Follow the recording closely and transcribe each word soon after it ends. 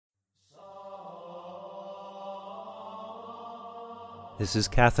This is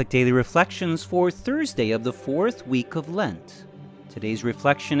Catholic Daily Reflections for Thursday of the fourth week of Lent. Today's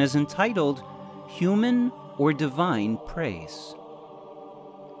reflection is entitled, Human or Divine Praise.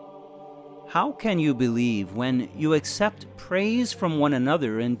 How can you believe when you accept praise from one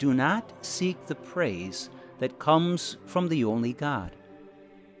another and do not seek the praise that comes from the only God?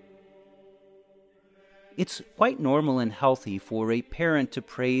 It's quite normal and healthy for a parent to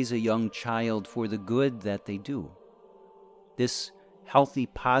praise a young child for the good that they do. This healthy,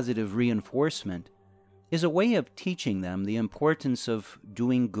 positive reinforcement is a way of teaching them the importance of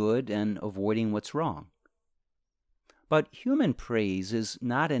doing good and avoiding what's wrong. But human praise is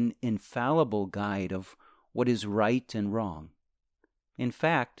not an infallible guide of what is right and wrong. In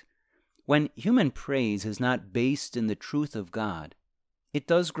fact, when human praise is not based in the truth of God, it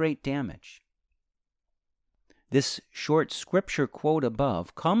does great damage. This short scripture quote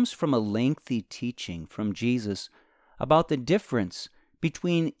above comes from a lengthy teaching from Jesus about the difference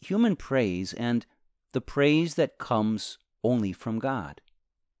between human praise and the praise that comes only from God.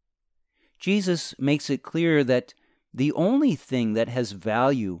 Jesus makes it clear that the only thing that has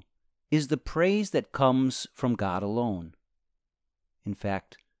value is the praise that comes from God alone. In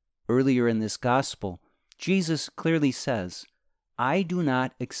fact, earlier in this gospel, Jesus clearly says, "I do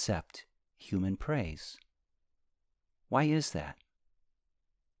not accept human praise." Why is that?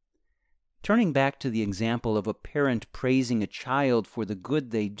 Turning back to the example of a parent praising a child for the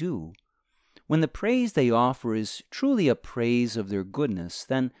good they do, when the praise they offer is truly a praise of their goodness,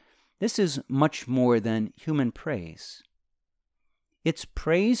 then this is much more than human praise. It's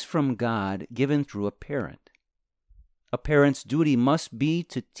praise from God given through a parent. A parent's duty must be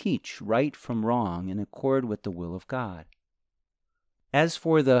to teach right from wrong in accord with the will of God. As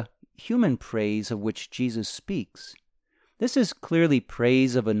for the human praise of which Jesus speaks, this is clearly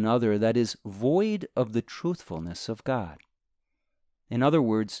praise of another that is void of the truthfulness of God. In other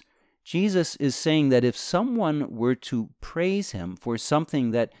words, Jesus is saying that if someone were to praise him for something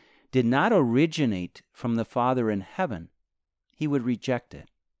that did not originate from the Father in heaven, he would reject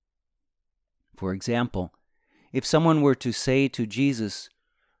it. For example, if someone were to say to Jesus,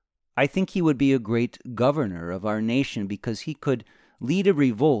 "I think he would be a great governor of our nation because he could lead a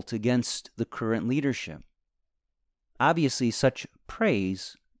revolt against the current leadership," obviously, such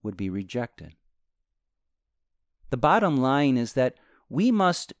praise would be rejected. The bottom line is that we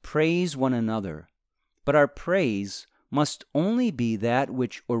must praise one another, but our praise must only be that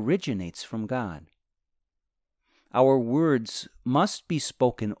which originates from God. Our words must be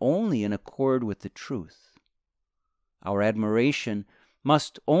spoken only in accord with the truth. Our admiration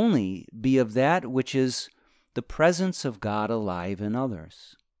must only be of that which is the presence of God alive in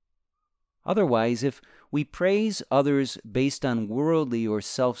others. Otherwise, if we praise others based on worldly or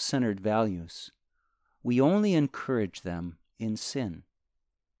self-centered values, we only encourage them in sin.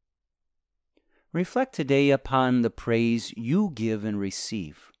 Reflect today upon the praise you give and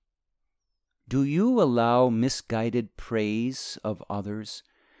receive. Do you allow misguided praise of others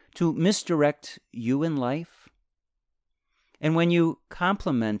to misdirect you in life? And when you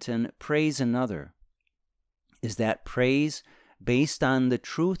compliment and praise another, is that praise based on the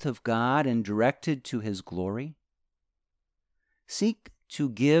truth of God and directed to His glory? Seek to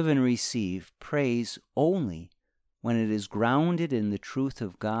give and receive praise only when it is grounded in the truth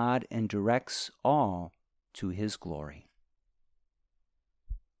of God and directs all to His glory.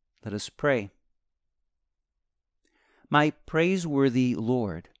 Let us pray. My praiseworthy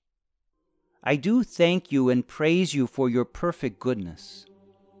Lord, I do thank you and praise you for your perfect goodness.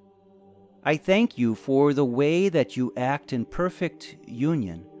 I thank you for the way that you act in perfect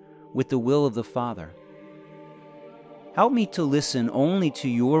union with the will of the Father. Help me to listen only to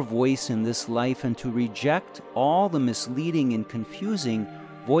your voice in this life and to reject all the misleading and confusing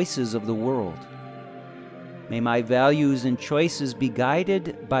voices of the world. May my values and choices be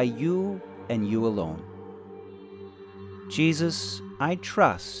guided by you and you alone. Jesus, I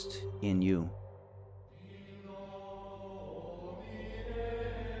trust in you.